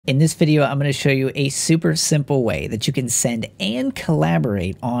In this video, I'm going to show you a super simple way that you can send and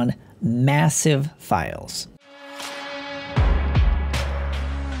collaborate on massive files.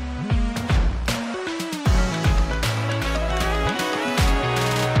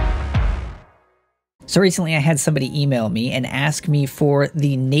 So recently I had somebody email me and ask me for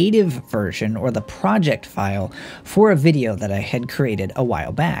the native version or the project file for a video that I had created a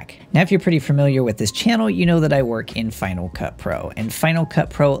while back. Now, if you're pretty familiar with this channel, you know that I work in Final Cut Pro, and Final Cut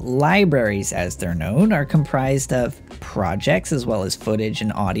Pro libraries, as they're known, are comprised of projects as well as footage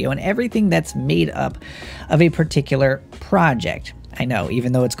and audio and everything that's made up of a particular project. I know,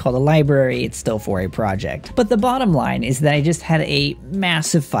 even though it's called a library, it's still for a project. But the bottom line is that I just had a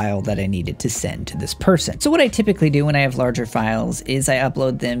massive file that I needed to send to this person. So what I typically do when I have larger files is I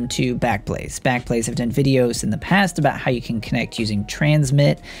upload them to Backblaze. Backblaze have done videos in the past about how you can connect using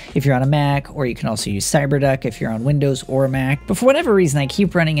Transmit if you're on a Mac, or you can also use CyberDuck if you're on Windows or Mac. But for whatever reason, I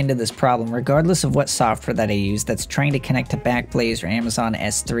keep running into this problem, regardless of what software that I use that's trying to connect to Backblaze or Amazon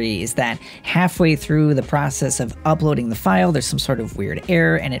S3, is that halfway through the process of uploading the file, there's some sort of weird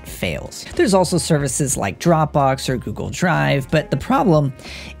error and it fails. There's also services like Dropbox or Google Drive, but the problem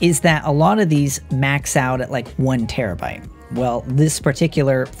is that a lot of these max out at like 1 terabyte. Well, this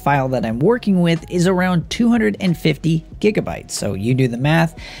particular file that I'm working with is around 250 gigabytes. So you do the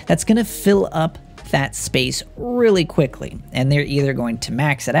math, that's going to fill up that space really quickly, and they're either going to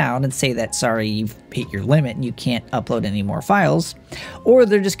max it out and say that, sorry, you've hit your limit and you can't upload any more files, or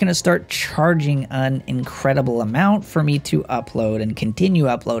they're just going to start charging an incredible amount for me to upload and continue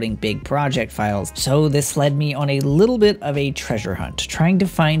uploading big project files. So this led me on a little bit of a treasure hunt, trying to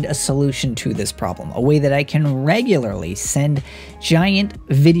find a solution to this problem, a way that I can regularly send giant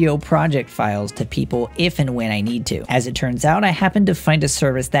video project files to people if and when I need to. As it turns out, I happened to find a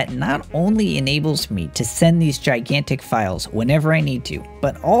service that not only enables me to send these gigantic files whenever I need to,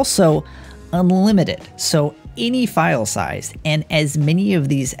 but also unlimited. So any file size and as many of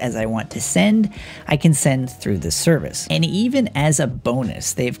these as I want to send, I can send through this service. And even as a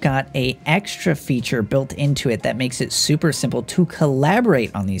bonus, they've got an extra feature built into it that makes it super simple to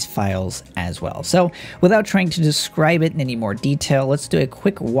collaborate on these files as well. So without trying to describe it in any more detail, let's do a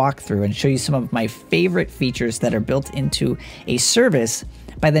quick walkthrough and show you some of my favorite features that are built into a service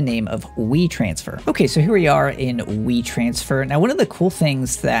by the name of WeTransfer. Okay, so here we are in WeTransfer. Now, one of the cool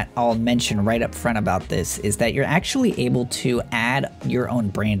things that I'll mention right up front about this is that you're actually able to add your own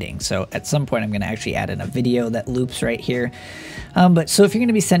branding. So at some point, I'm going to actually add in a video that loops right here. So if you're going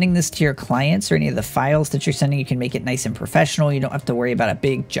to be sending this to your clients or any of the files that you're sending, you can make it nice and professional. You don't have to worry about a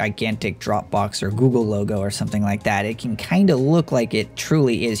big, gigantic Dropbox or Google logo or something like that. It can kind of look like it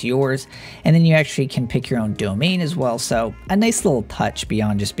truly is yours. And then you actually can pick your own domain as well. So a nice little touch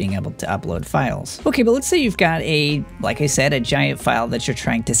beyond just being able to upload files. Okay, but let's say you've got like I said, a giant file that you're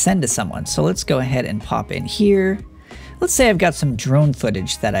trying to send to someone. So let's go ahead and pop in here. Let's say I've got some drone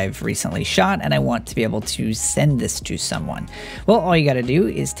footage that I've recently shot and I want to be able to send this to someone. Well, all you got to do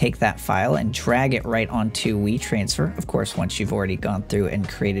is take that file and drag it right onto WeTransfer, of course, once you've already gone through and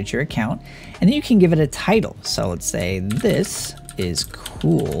created your account. And then you can give it a title. So let's say this is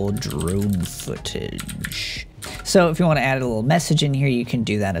cool drone footage. So if you want to add a little message in here, you can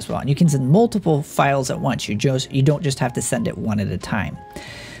do that as well. And you can send multiple files at once. You don't just have to send it one at a time.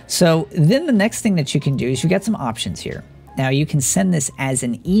 So then the next thing that you can do is you got some options here. Now you can send this as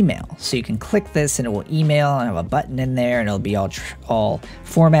an email. So you can click this and it will email and have a button in there and it'll be all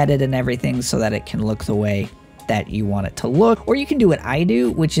formatted and everything so that it can look the way that you want it to look. Or you can do what I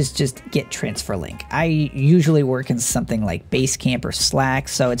do, which is just get transfer link. I usually work in something like Basecamp or Slack,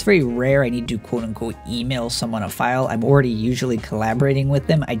 so it's very rare I need to quote unquote email someone a file. I'm already usually collaborating with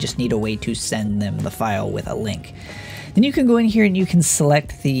them. I just need a way to send them the file with a link. Then you can go in here and you can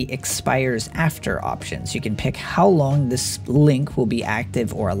select the expires after options. You can pick how long this link will be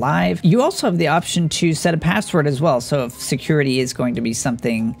active or alive. You also have the option to set a password as well. So if security is going to be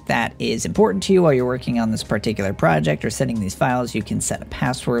something that is important to you while you're working on this particular project or sending these files, you can set a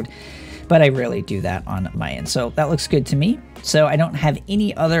password. But I rarely do that on my end. So that looks good to me. So I don't have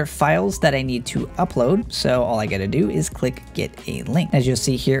any other files that I need to upload. So all I got to do is click get a link. As you'll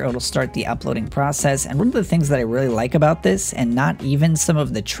see here, it'll start the uploading process. And one of the things that I really like about this, and not even some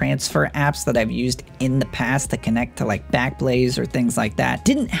of the transfer apps that I've used in the past to connect to like Backblaze or things like that,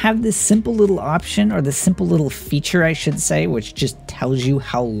 didn't have this simple little option, or the simple little feature, I should say, which just tells you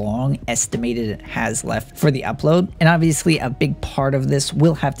how long estimated it has left for the upload. And obviously a big part of this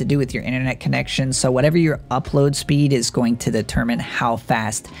will have to do with your internet connection. So whatever your upload speed is going to determine how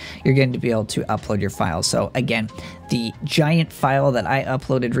fast you're going to be able to upload your files. So again, the giant file that I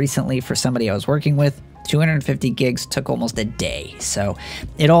uploaded recently for somebody I was working with 250 gigs took almost a day. So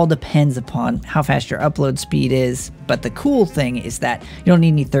it all depends upon how fast your upload speed is. But the cool thing is that you don't need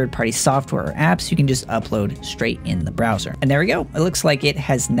any third-party software or apps. You can just upload straight in the browser. And there we go. It looks like it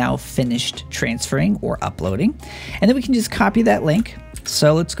has now finished transferring or uploading. And then we can just copy that link.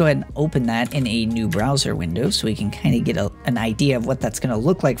 So let's go ahead and open that in a new browser window so we can kind of get an idea of what that's going to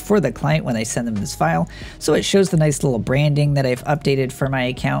look like for the client when I send them this file. So it shows the nice little branding that I've updated for my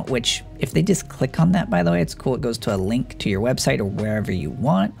account, which if they just click on that, by the way, it's cool. It goes to a link to your website or wherever you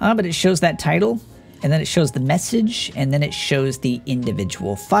want. But it shows that title. And then it shows the message, and then it shows the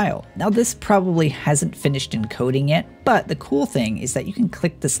individual file. Now this probably hasn't finished encoding yet, but the cool thing is that you can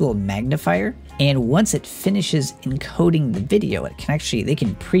click this little magnifier, and once it finishes encoding the video, it can actually, they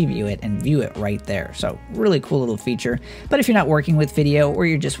can preview it and view it right there. So really cool little feature. But if you're not working with video or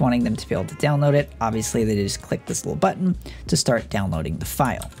you're just wanting them to be able to download it, obviously they just click this little button to start downloading the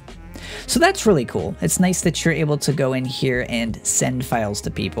file. So that's really cool. It's nice that you're able to go in here and send files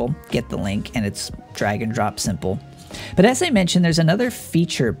to people, get the link, and it's drag and drop simple. But as I mentioned, there's another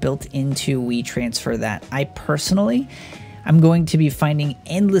feature built into WeTransfer that I personally I'm going to be finding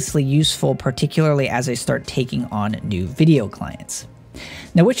endlessly useful, particularly as I start taking on new video clients.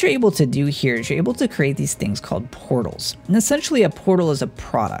 Now what you're able to do here is you're able to create these things called portals. And essentially a portal is a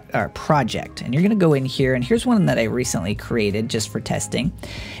product or project. And you're going to go in here, and here's one that I recently created just for testing.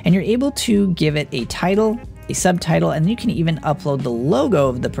 And you're able to give it a title, a subtitle, and you can even upload the logo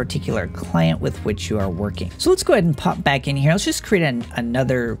of the particular client with which you are working. So let's go ahead and pop back in here. Let's just create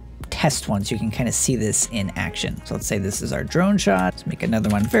another test one so you can kind of see this in action. So let's say this is our drone shot. Let's make another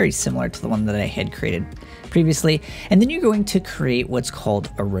one very similar to the one that I had created previously. And then you're going to create what's called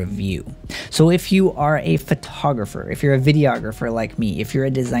a review. So if you are a photographer, if you're a videographer like me, if you're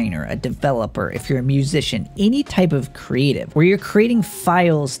a designer, a developer, if you're a musician, any type of creative where you're creating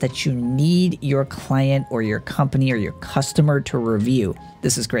files that you need your client or your company or your customer to review,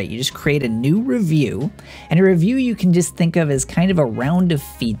 this is great. You just create a new review, and a review you can just think of as kind of a round of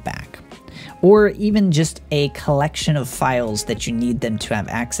feedback, or even just a collection of files that you need them to have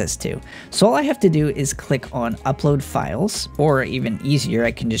access to. So all I have to do is click on upload files, or even easier,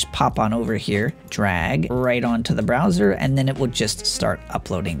 I can just pop on over here, drag right onto the browser, and then it will just start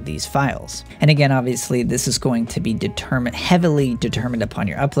uploading these files. And again, obviously this is going to be heavily determined upon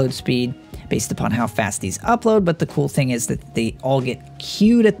your upload speed, based upon how fast these upload, but the cool thing is that they all get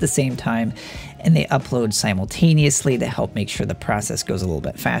queued at the same time and they upload simultaneously to help make sure the process goes a little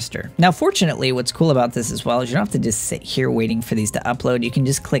bit faster. Now, fortunately, what's cool about this as well is you don't have to just sit here waiting for these to upload. You can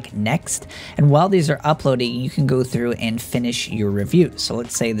just click next, and while these are uploading, you can go through and finish your review. So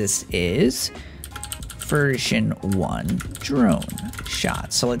let's say this is version 1 drone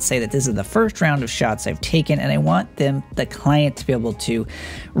shots. So let's say that this is the first round of shots I've taken, and I want the client to be able to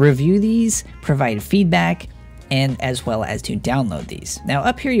review these, provide feedback, and as well as to download these. Now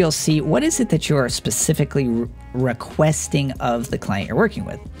up here you'll see what is it that you are specifically requesting of the client you're working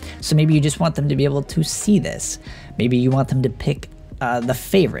with. So maybe you just want them to be able to see this. Maybe you want them to pick the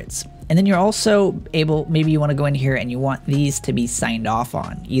favorites. And then you're also able, maybe you want to go in here and you want these to be signed off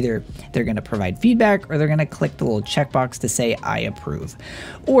on. Either they're going to provide feedback or they're going to click the little checkbox to say, I approve.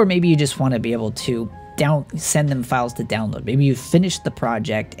 Or maybe you just want to be able to send them files to download. Maybe you've finished the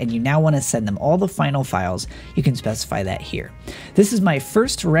project and you now want to send them all the final files. You can specify that here. This is my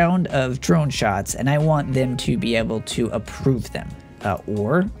first round of drone shots and I want them to be able to approve them.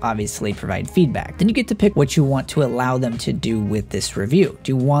 Or obviously provide feedback. Then you get to pick what you want to allow them to do with this review.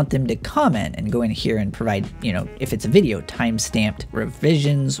 Do you want them to comment and go in here and provide, if it's a video, time-stamped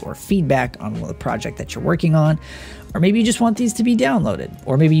revisions or feedback on the project that you're working on? Or maybe you just want these to be downloaded.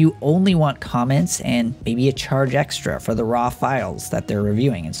 Or maybe you only want comments and maybe you charge extra for the raw files that they're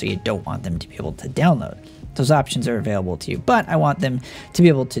reviewing, and so you don't want them to be able to download. Those options are available to you, but I want them to be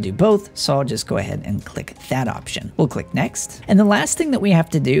able to do both, so I'll just go ahead and click that option. We'll click next. And the last thing that we have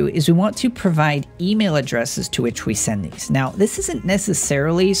to do is we want to provide email addresses to which we send these. Now, this isn't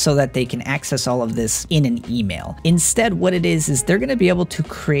necessarily so that they can access all of this in an email. Instead, what it is they're going to be able to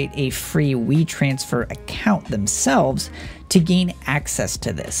create a free WeTransfer account themselves to gain access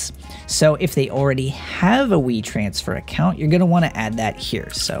to this. So if they already have a WeTransfer account, you're going to want to add that here.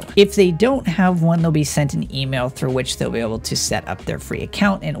 So if they don't have one, they'll be sent an email through which they'll be able to set up their free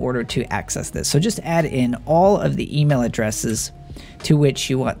account in order to access this. So just add in all of the email addresses to which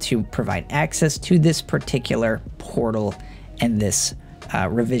you want to provide access to this particular portal and this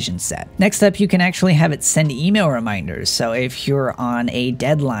revision set. Next up, you can actually have it send email reminders. So if you're on a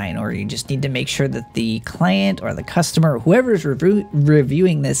deadline or you just need to make sure that the client or the customer or whoever is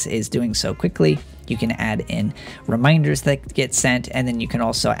reviewing this is doing so quickly, you can add in reminders that get sent, and then you can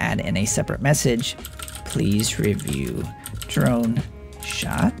also add in a separate message please review drone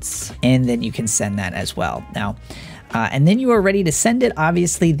shots, and then you can send that as well. Now, and then you are ready to send it.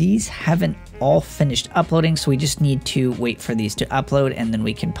 Obviously, these haven't all finished uploading, so we just need to wait for these to upload, and then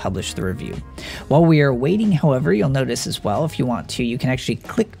we can publish the review. While we are waiting, however, you'll notice as well, if you want to, you can actually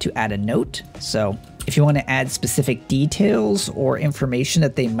click to add a note. So if you want to add specific details or information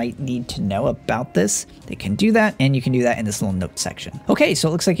that they might need to know about this, they can do that, and you can do that in this little note section. Okay, so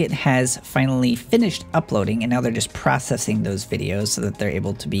it looks like it has finally finished uploading, and now they're just processing those videos so that they're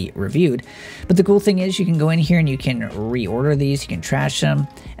able to be reviewed. But the cool thing is you can go in here and you can reorder these, you can trash them,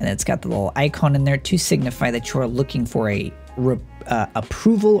 and it's got the little icon in there to signify that you are looking for a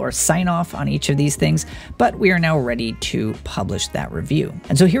approval or sign off on each of these things, but we are now ready to publish that review.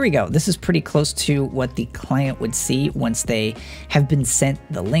 And so here we go. This is pretty close to what the client would see once they have been sent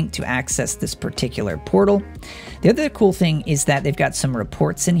the link to access this particular portal. The other cool thing is that they've got some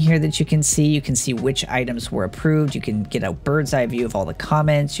reports in here that you can see. You can see which items were approved. You can get a bird's eye view of all the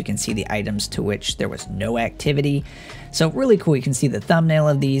comments. You can see the items to which there was no activity. So really cool. You can see the thumbnail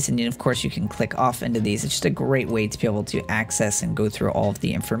of these, and then of course you can click off into these. It's just a great way to be able to access and go through all of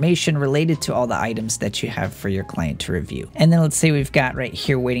the information related to all the items that you have for your client to review. And then let's say we've got right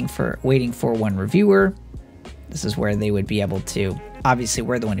here waiting for one reviewer. This is where they would be able to, obviously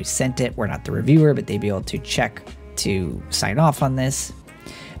we're the one who sent it, we're not the reviewer, but they'd be able to check to sign off on this.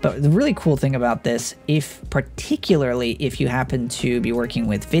 But the really cool thing about this, particularly if you happen to be working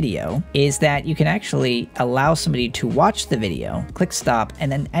with video, is that you can actually allow somebody to watch the video, click stop,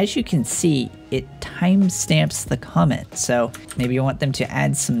 and then as you can see, it timestamps the comment. So maybe you want them to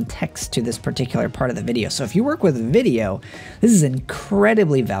add some text to this particular part of the video. So if you work with video, this is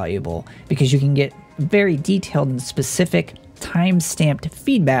incredibly valuable because you can get very detailed and specific time-stamped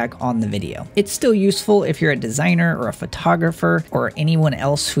feedback on the video. It's still useful if you're a designer or a photographer or anyone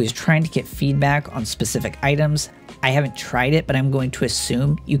else who is trying to get feedback on specific items. I haven't tried it, but I'm going to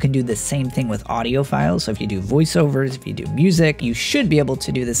assume you can do the same thing with audio files. So if you do voiceovers, if you do music, you should be able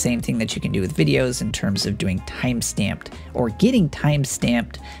to do the same thing that you can do with videos in terms of doing time-stamped or getting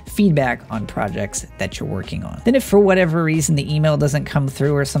time-stamped feedback on projects that you're working on. Then if for whatever reason the email doesn't come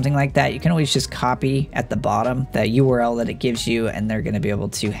through or something like that, you can always just copy at the bottom the URL that it gives you, and they're going to be able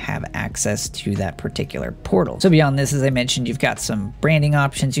to have access to that particular portal. So beyond this, as I mentioned, you've got some branding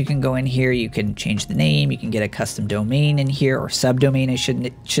options. You can go in here, you can change the name, you can get a custom domain in here, or subdomain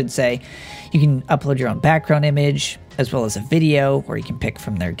I should say. You can upload your own background image as well as a video, or you can pick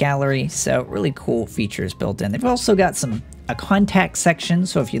from their gallery. So really cool features built in. They've also got a contact section,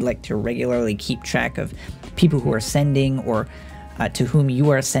 so if you'd like to regularly keep track of people who are sending or to whom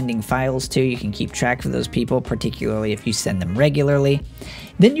you are sending files to, you can keep track of those people, particularly if you send them regularly.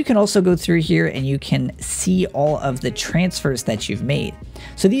 Then you can also go through here and you can see all of the transfers that you've made.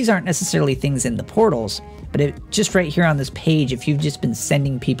 So these aren't necessarily things in the portals, but just right here on this page, if you've just been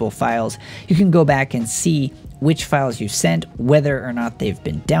sending people files, you can go back and see which files you sent, whether or not they've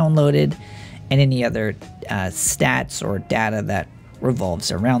been downloaded, and any other stats or data that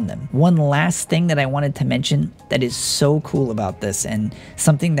revolves around them. One last thing that I wanted to mention that is so cool about this, and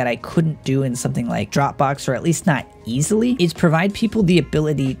something that I couldn't do in something like Dropbox, or at least not easily, is provide people the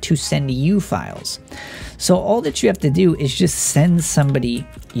ability to send you files. So all that you have to do is just send somebody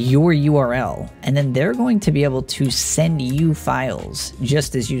your URL, and then they're going to be able to send you files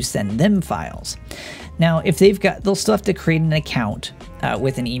just as you send them files. Now, if they'll still have to create an account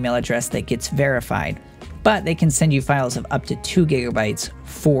with an email address that gets verified, but they can send you files of up to 2 gigabytes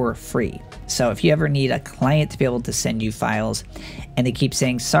for free. So if you ever need a client to be able to send you files and they keep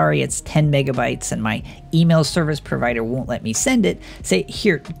saying, sorry, it's 10 megabytes and my email service provider won't let me send it, say,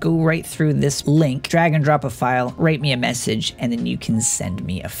 here, go right through this link, drag and drop a file, write me a message, and then you can send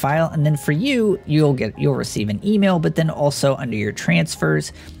me a file. And then for you, you'll receive an email, but then also under your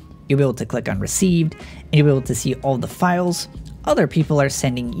transfers, you'll be able to click on received and you'll be able to see all the files other people are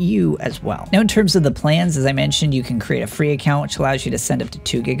sending you as well. Now, in terms of the plans, as I mentioned, you can create a free account, which allows you to send up to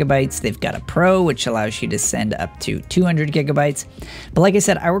 2 gigabytes. They've got a pro, which allows you to send up to 200 gigabytes. But like I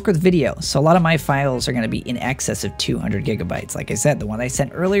said, I work with video, so a lot of my files are going to be in excess of 200 gigabytes. Like I said, the one I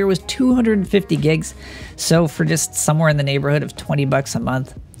sent earlier was 250 gigs. So for just somewhere in the neighborhood of 20 bucks a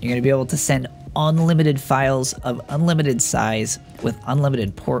month, you're going to be able to send unlimited files of unlimited size with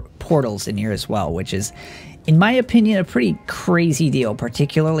unlimited portals in here as well, which is, in my opinion, a pretty crazy deal,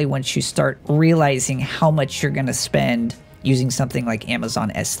 particularly once you start realizing how much you're going to spend using something like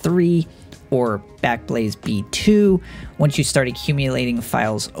Amazon S3 or Backblaze B2 once you start accumulating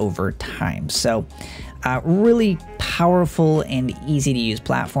files over time. So really powerful and easy to use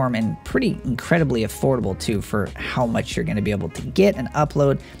platform, and pretty incredibly affordable too for how much you're going to be able to get and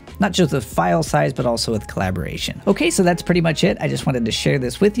upload not just with file size, but also with collaboration. Okay, so that's pretty much it. I just wanted to share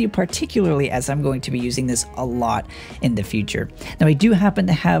this with you, particularly as I'm going to be using this a lot in the future. Now, I do happen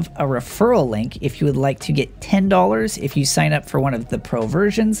to have a referral link if you would like to get $10 if you sign up for one of the pro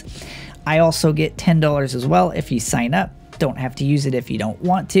versions. I also get $10 as well if you sign up. Don't have to use it if you don't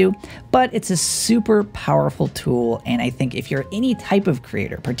want to, but it's a super powerful tool. And I think if you're any type of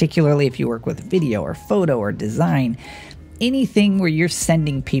creator, particularly if you work with video or photo or design, anything where you're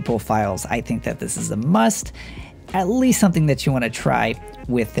sending people files, I think that this is a must, at least something that you want to try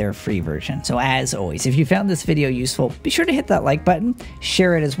with their free version. So as always, if you found this video useful, be sure to hit that like button,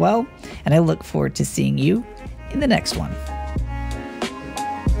 share it as well, and I look forward to seeing you in the next one.